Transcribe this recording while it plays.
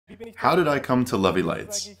How did I come to Lovey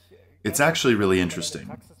Lights? It's actually really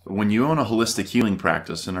interesting. When you own a holistic healing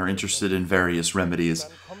practice and are interested in various remedies,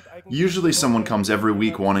 usually someone comes every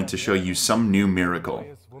week wanting to show you some new miracle.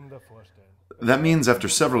 That means after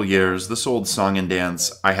several years, this old song and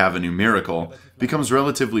dance, "I have a new miracle," becomes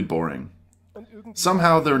relatively boring.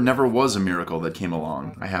 Somehow there never was a miracle that came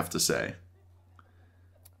along, I have to say.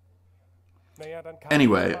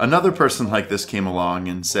 Anyway, another person like this came along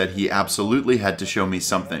and said he absolutely had to show me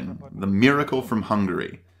something, the miracle from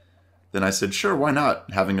Hungary. Then I said, sure, why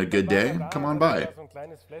not? Having a good day? Come on by.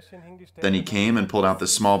 Then he came and pulled out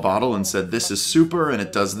this small bottle and said, this is super and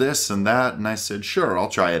it does this and that, and I said, sure, I'll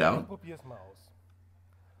try it out.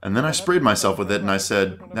 And then I sprayed myself with it and I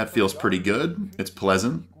said, that feels pretty good, it's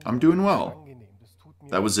pleasant, I'm doing well.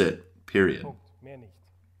 That was it, period.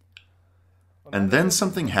 And then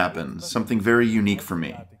something happened, something very unique for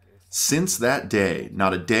me. Since that day,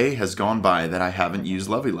 not a day has gone by that I haven't used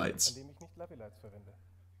Lovey Lights.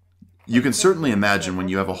 You can certainly imagine when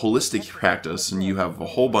you have a holistic practice and you have a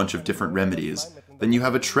whole bunch of different remedies, then you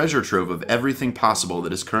have a treasure trove of everything possible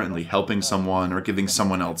that is currently helping someone or giving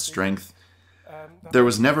someone else strength. There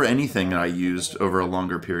was never anything that I used over a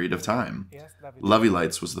longer period of time. Lovey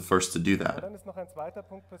Lights was the first to do that.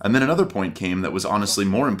 And then another point came that was honestly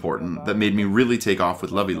more important, that made me really take off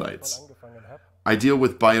with Lovey Lights. I deal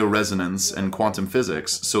with bioresonance and quantum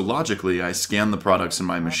physics, so logically I scanned the products in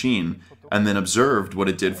my machine and then observed what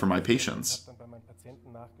it did for my patients.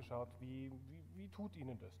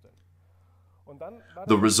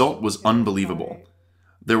 The result was unbelievable.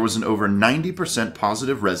 There was an over 90%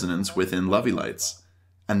 positive resonance within Lovey Lights,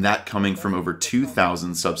 and that coming from over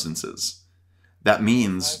 2,000 substances. That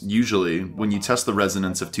means, usually, when you test the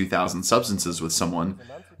resonance of 2,000 substances with someone,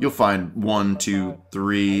 you'll find 1, 2,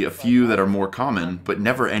 3, a few that are more common, but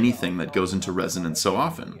never anything that goes into resonance so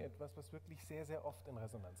often.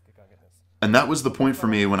 And that was the point for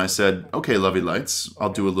me when I said, okay, Lovey Lights, I'll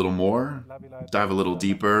do a little more, dive a little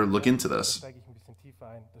deeper, look into this.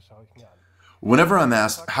 Whenever I'm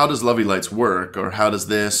asked, how does Lovey Lights work, or how does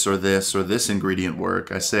this or this or this ingredient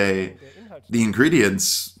work, I say, the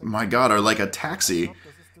ingredients, my God, are like a taxi.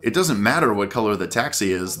 It doesn't matter what color the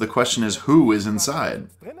taxi is, the question is who is inside.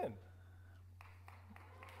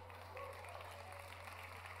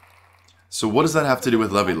 So what does that have to do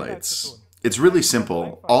with Lovey Lights? It's really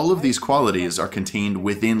simple. All of these qualities are contained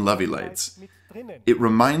within Lovey Lights. It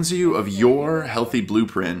reminds you of your healthy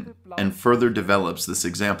blueprint and further develops this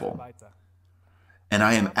example. And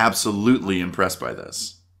I am absolutely impressed by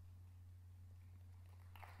this.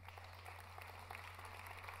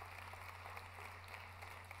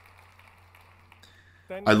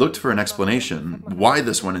 I looked for an explanation why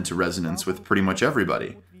this went into resonance with pretty much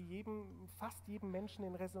everybody.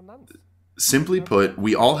 Simply put,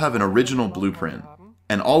 we all have an original blueprint,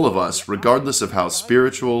 and all of us, regardless of how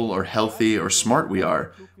spiritual or healthy or smart we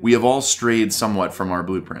are, we have all strayed somewhat from our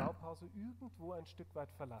blueprint.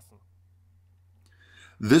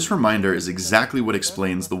 This reminder is exactly what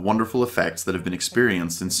explains the wonderful effects that have been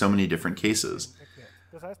experienced in so many different cases.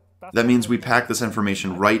 That means we pack this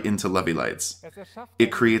information right into Lovey Lights.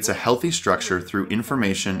 It creates a healthy structure through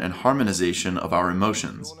information and harmonization of our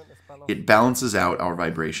emotions. It balances out our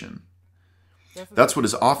vibration. That's what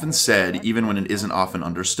is often said even when it isn't often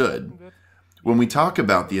understood. When we talk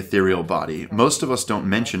about the ethereal body, most of us don't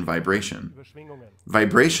mention vibration.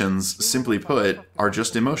 Vibrations, simply put, are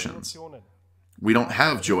just emotions. We don't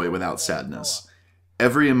have joy without sadness.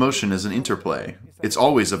 Every emotion is an interplay. It's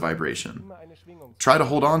always a vibration. Try to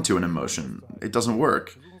hold on to an emotion. It doesn't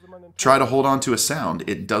work. Try to hold on to a sound.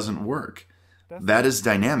 It doesn't work. That is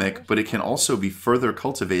dynamic, but it can also be further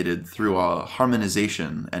cultivated through a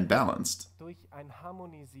harmonization and balanced.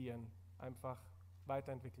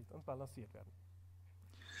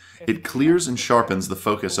 It clears and sharpens the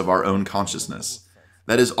focus of our own consciousness.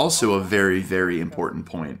 That is also a very, very important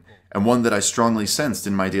point, and one that I strongly sensed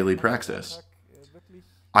in my daily practice.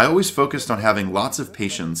 I always focused on having lots of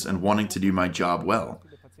patience and wanting to do my job well.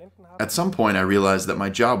 At some point I realized that my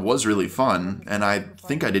job was really fun, and I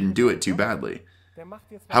think I didn't do it too badly.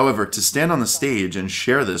 However, to stand on the stage and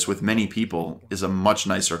share this with many people is a much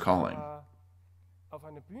nicer calling.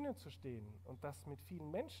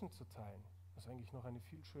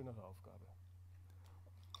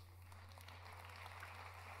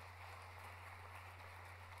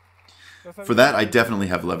 For that, I definitely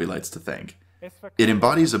have Lovey Lights to thank. It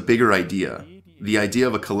embodies a bigger idea, the idea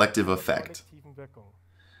of a collective effect.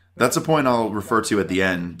 That's a point I'll refer to at the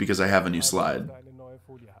end because I have a new slide.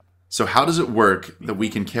 So how does it work that we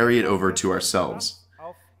can carry it over to ourselves?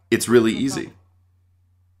 It's really easy.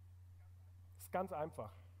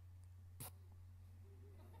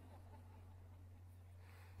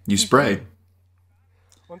 You spray.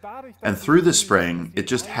 And through this spraying, it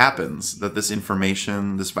just happens that this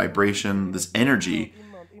information, this vibration, this energy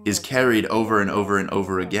is carried over and over and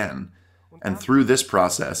over again. And through this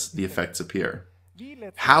process, the effects appear.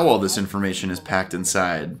 How all this information is packed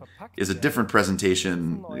inside is a different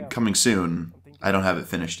presentation coming soon. I don't have it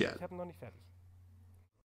finished yet.